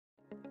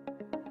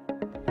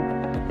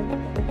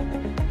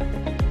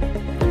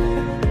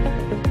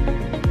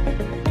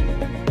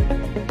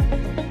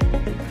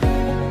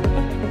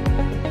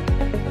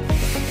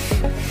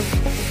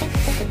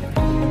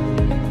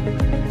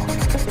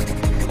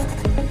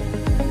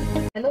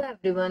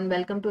everyone,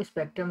 welcome to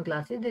Spectrum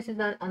classes. This is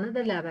our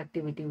another lab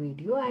activity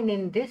video, and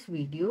in this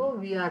video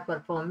we are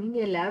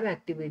performing a lab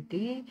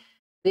activity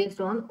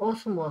based on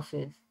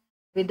osmosis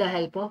with the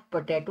help of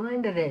potato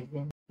and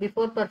resin.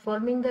 Before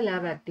performing the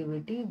lab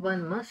activity,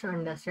 one must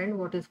understand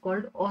what is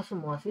called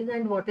osmosis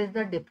and what is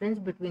the difference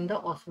between the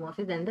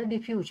osmosis and the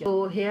diffusion.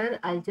 So here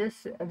I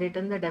just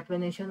written the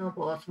definition of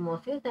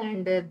osmosis,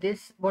 and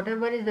this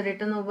whatever is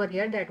written over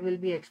here, that will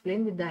be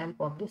explained with the help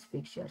of this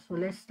picture. So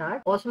let's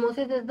start.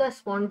 Osmosis is the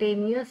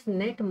spontaneous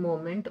net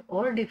movement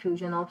or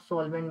diffusion of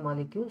solvent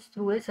molecules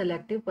through a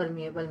selective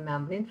permeable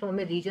membrane from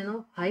a region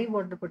of high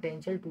water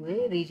potential to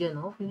a region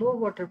of low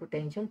water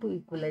potential to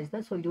equalize the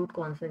solute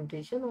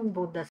concentration on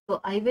both the. So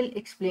I will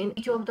explain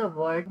each of the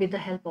word with the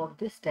help of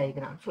this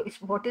diagram. So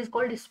it's what is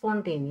called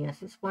spontaneous.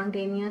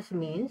 Spontaneous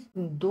means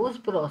those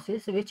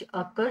process which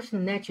occurs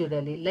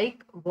naturally,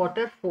 like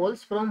water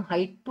falls from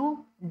height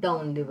to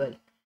down level,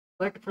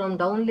 but from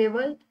down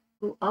level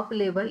to up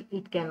level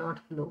it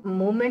cannot flow.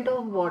 Movement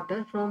of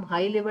water from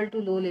high level to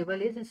low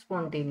level is a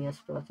spontaneous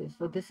process.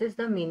 So this is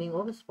the meaning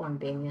of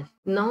spontaneous.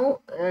 Now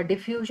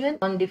diffusion.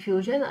 On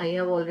diffusion I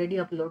have already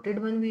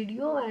uploaded one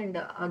video,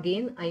 and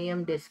again I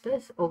am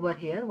discuss over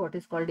here what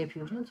is called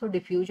diffusion. So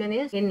diffusion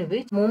is in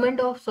which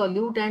movement of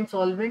solute and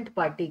solvent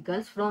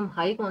particles from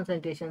high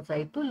concentration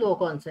side to low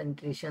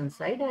concentration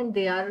side, and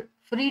they are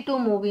free to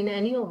move in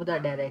any of the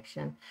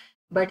direction.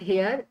 But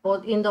here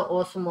in the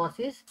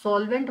osmosis,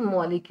 solvent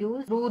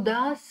molecules through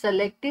the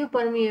selective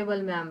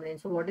permeable membrane.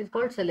 So what is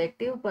called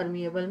selective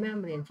permeable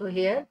membrane? So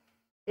here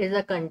is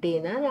a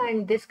container,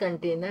 and this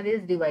container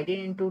is divided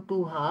into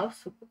two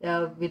halves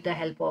with the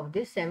help of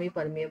this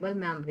semi-permeable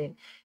membrane.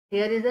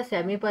 Here is a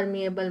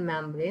semi-permeable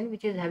membrane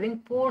which is having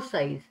pore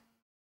size.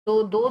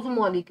 So those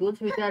molecules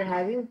which are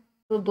having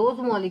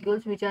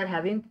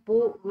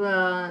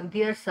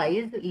their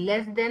size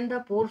less than the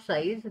pore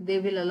size, they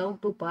will allow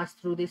to pass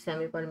through the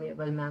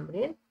semi-permeable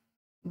membrane.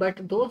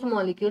 But those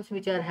molecules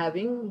which are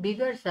having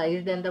bigger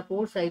size than the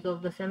pore size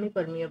of the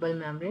semi-permeable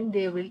membrane,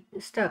 they will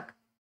stuck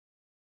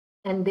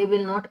and they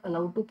will not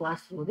allow to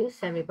pass through this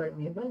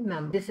semi-permeable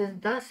membrane. This is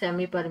the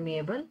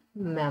semi-permeable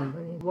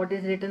membrane. What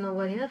is written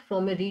over here?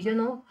 From a region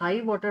of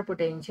high water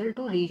potential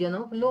to region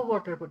of low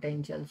water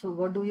potential. So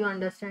what do you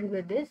understand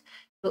with this?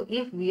 So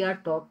if we are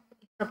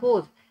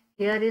suppose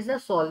here is a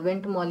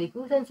solvent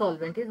molecules and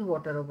solvent is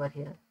water over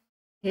here.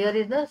 Here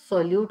is the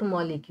solute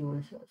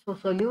molecules. So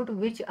solute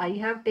which I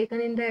have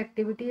taken in the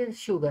activity is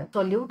sugar.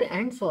 Solute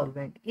and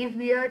solvent. If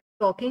we are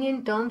talking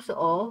in terms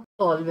of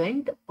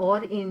solvent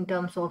or in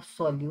terms of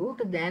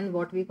solute, then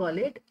what we call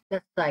it,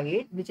 the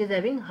side which is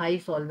having high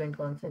solvent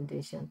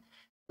concentration.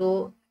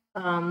 So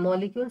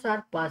molecules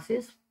are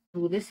passes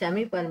through the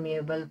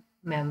semi-permeable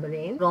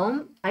membrane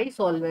from high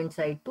solvent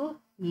side to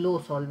low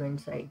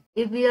solvent side.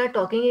 If we are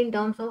talking in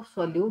terms of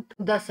solute,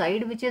 the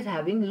side which is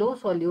having low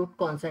solute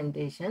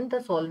concentration,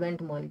 the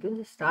solvent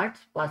molecules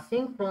starts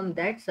passing from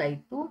that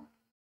side to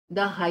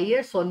the higher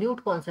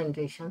solute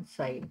concentration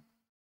side.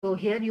 So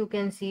here you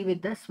can see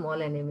with the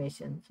small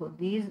animation. So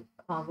these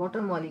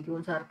water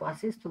molecules are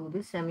passes through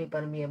this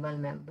semi-permeable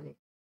membrane.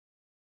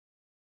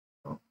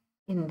 So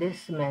in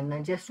this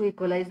manner, just to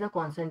equalize the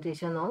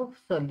concentration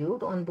of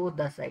solute on both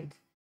the sides.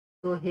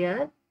 So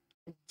here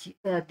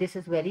this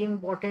is very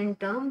important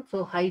term.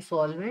 So high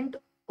solvent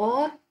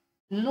or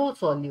low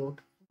solute,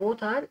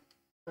 both are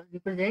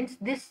represents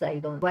this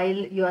side on. While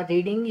you are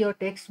reading your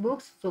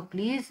textbooks, so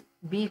please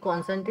be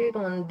concentrate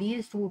on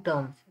these two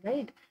terms,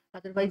 right?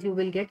 Otherwise you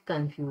will get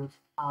confused.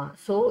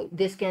 So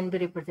this can be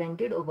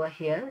represented over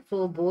here.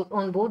 So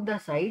on both the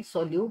sides,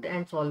 solute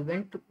and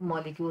solvent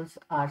molecules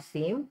are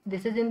same.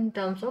 This is in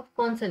terms of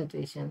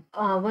concentration.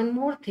 One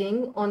more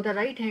thing, on the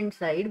right hand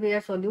side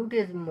where solute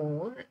is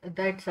more,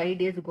 that side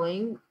is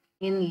going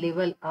in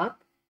level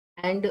up,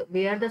 and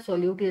where the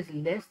solute is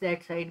less,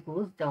 that side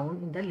goes down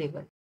in the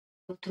level.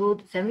 So through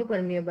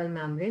semi-permeable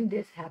membrane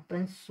this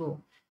happens. So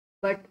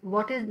but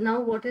what is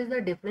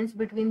the difference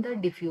between the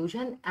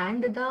diffusion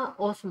and the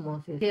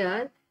osmosis?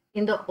 Here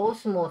in the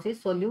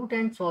osmosis, solute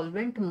and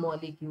solvent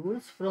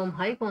molecules from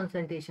high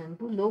concentration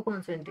to low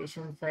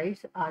concentration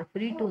sides are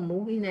free to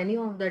move in any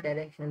of the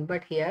direction,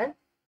 but here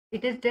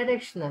it is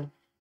directional.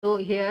 So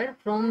here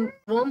from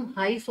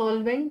high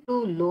solvent to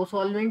low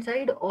solvent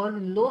side, or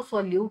low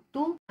solute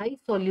to high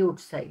solute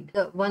side.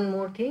 One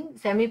more thing,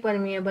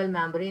 semi-permeable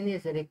membrane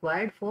is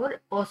required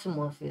for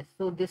osmosis.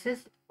 So this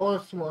is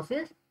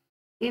osmosis.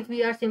 If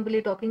we are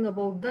simply talking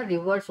about the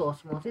reverse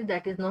osmosis,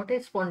 that is not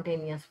a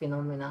spontaneous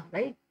phenomena,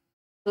 right?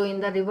 So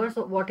in the reverse,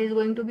 what is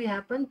going to be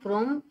happen?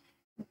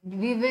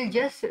 We will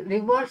just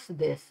reverse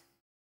this.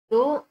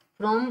 So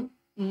from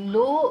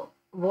low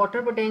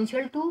water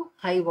potential to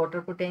high water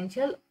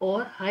potential,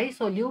 or high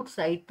solute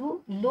side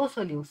to low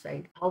solute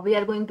side. How we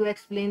are going to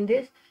explain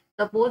this?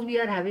 Suppose we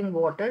are having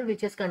water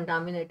which is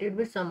contaminated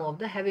with some of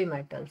the heavy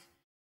metals.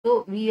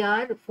 So we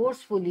are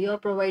forcefully or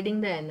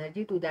providing the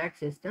energy to that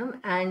system,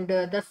 and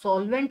the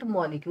solvent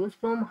molecules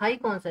from high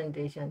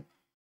concentration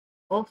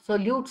of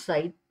solute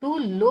side to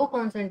low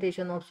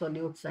concentration of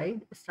solute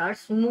side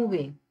starts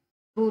moving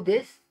through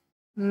this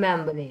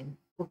membrane.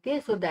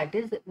 Okay, so that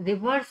is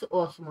reverse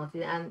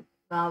osmosis. And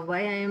why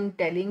I am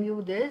telling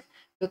you this,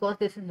 because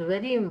this is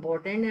very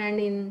important, and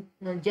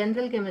in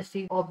general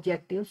chemistry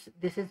objectives,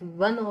 this is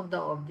one of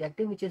the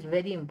objective which is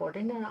very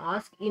important and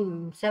asked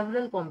in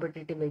several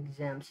competitive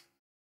exams.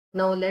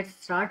 Now let's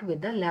start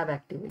with the lab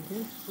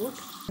activity.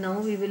 Now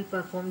we will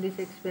perform this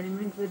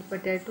experiment with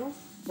potato.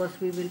 First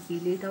we will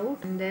peel it out,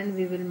 and then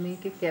we will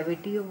make a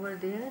cavity over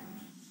there.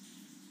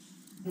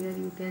 Here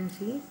you can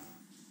see.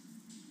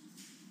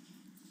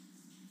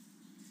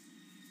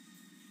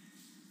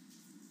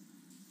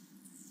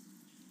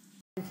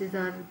 This is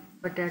our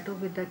potato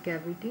with the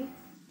cavity.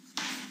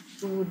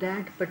 To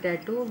that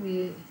potato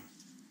we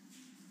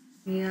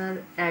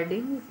are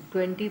adding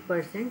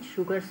 20%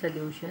 sugar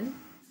solution.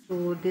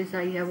 So this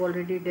I have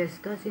already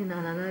discussed in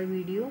another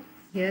video.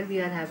 Here we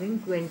are having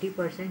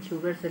 20%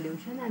 sugar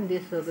solution, and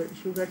this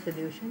sugar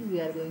solution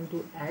we are going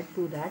to add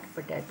to that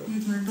potato.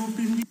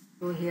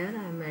 So here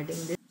I am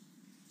adding this,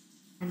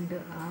 and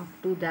up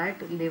to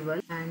that level,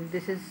 and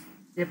this is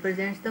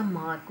represents the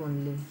mark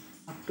only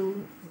up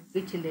to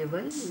which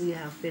level we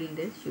have filled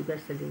this sugar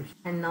solution.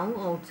 And now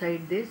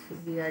outside this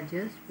we are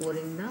just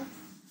pouring the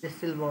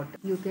distilled water.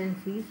 You can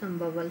see some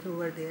bubbles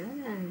over there,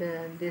 and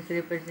this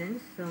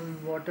represents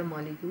some water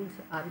molecules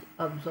are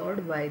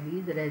absorbed by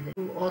these resins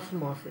to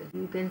osmosis.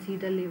 You can see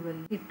the level.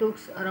 It took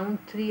around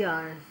 3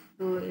 hours,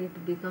 so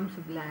it becomes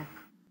black.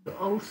 So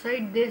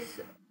outside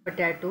this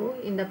potato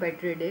in the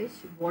petri dish,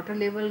 water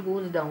level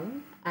goes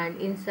down, and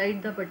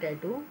inside the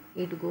potato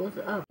it goes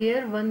up.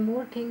 Here one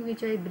more thing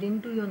which I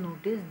bring to your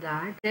notice,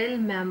 that cell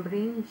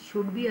membrane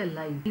should be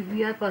alive. If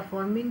we are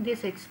performing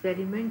this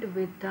experiment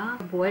with the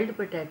boiled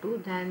potato,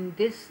 then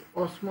this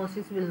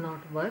osmosis will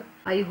not work.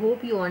 I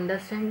hope you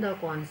understand the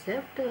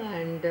concept,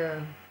 and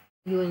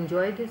you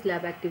enjoy this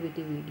lab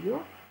activity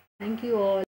video. Thank you all.